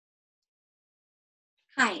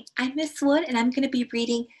Hi, I'm Miss Wood, and I'm going to be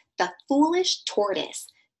reading The Foolish Tortoise,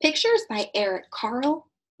 pictures by Eric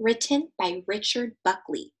Carle, written by Richard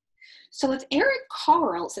Buckley. So if Eric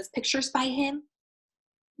Carle says pictures by him,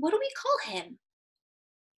 what do we call him?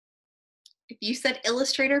 If you said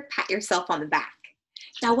illustrator, pat yourself on the back.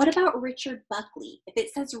 Now what about Richard Buckley? If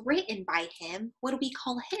it says written by him, what do we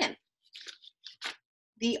call him?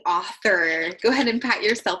 The author. Go ahead and pat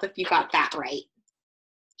yourself if you got that right.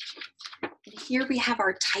 And here we have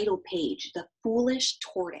our title page, The Foolish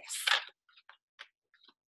Tortoise.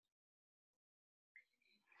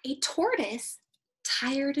 A tortoise,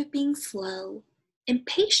 tired of being slow,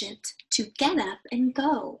 impatient to get up and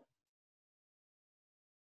go.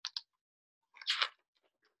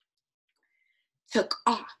 Took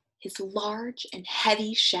off his large and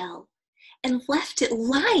heavy shell and left it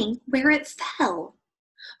lying where it fell.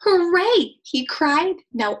 Hooray, he cried,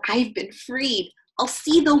 now I've been freed. I'll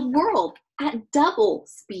see the world at double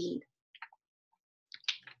speed.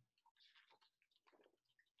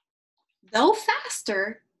 Though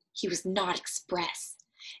faster, he was not express,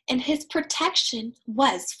 and his protection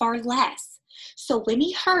was far less. So when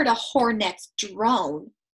he heard a hornet's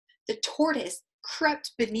drone, the tortoise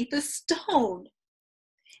crept beneath a stone.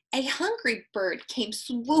 A hungry bird came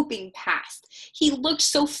swooping past. He looked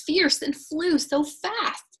so fierce and flew so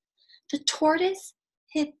fast. The tortoise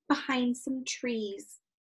hid behind some trees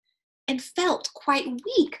and felt quite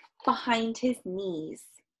weak behind his knees.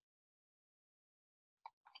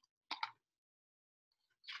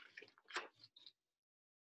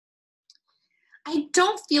 I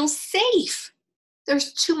don't feel safe.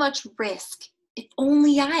 There's too much risk. If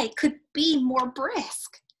only I could be more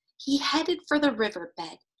brisk. He headed for the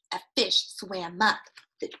riverbed. A fish swam up.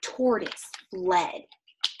 The tortoise fled.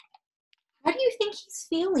 How do you think he's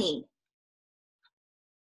feeling?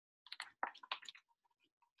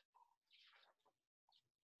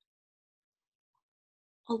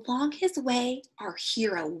 Along his way, our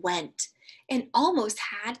hero went and almost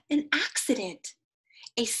had an accident.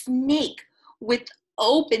 A snake with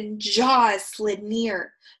open jaws slid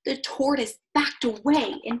near. The tortoise backed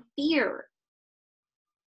away in fear.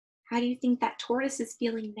 How do you think that tortoise is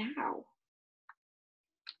feeling now?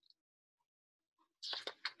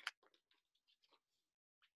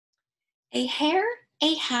 A hare,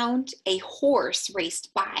 a hound, a horse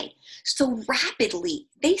raced by. So rapidly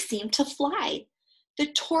they seemed to fly. The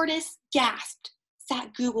tortoise gasped,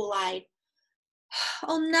 sat Google-eyed.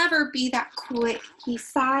 I'll never be that quick, he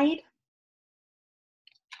sighed.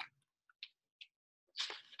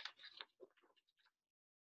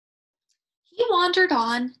 He wandered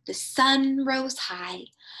on, the sun rose high.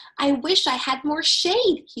 I wish I had more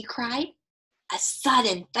shade, he cried. A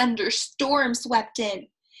sudden thunderstorm swept in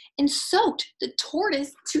and soaked the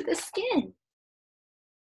tortoise to the skin.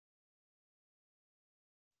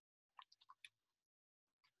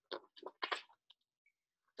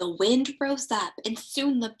 The wind rose up and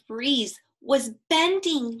soon the breeze was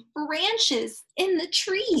bending branches in the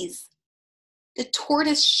trees. The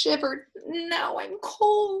tortoise shivered, now I'm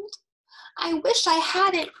cold. I wish I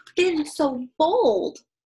hadn't been so bold.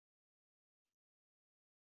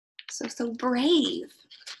 So brave.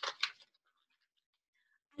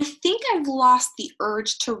 I think I've lost the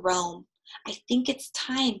urge to roam. I think it's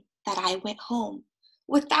time that I went home.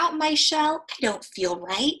 Without my shell, I don't feel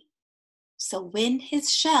right. So when his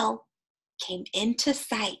shell came into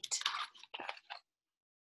sight,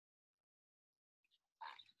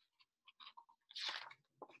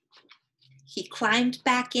 he climbed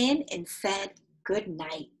back in and said good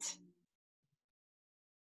night.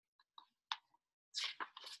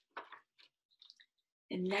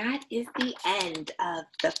 And that is the end of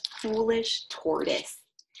The Foolish Tortoise.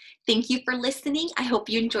 Thank you for listening. I hope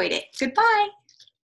you enjoyed it. Goodbye.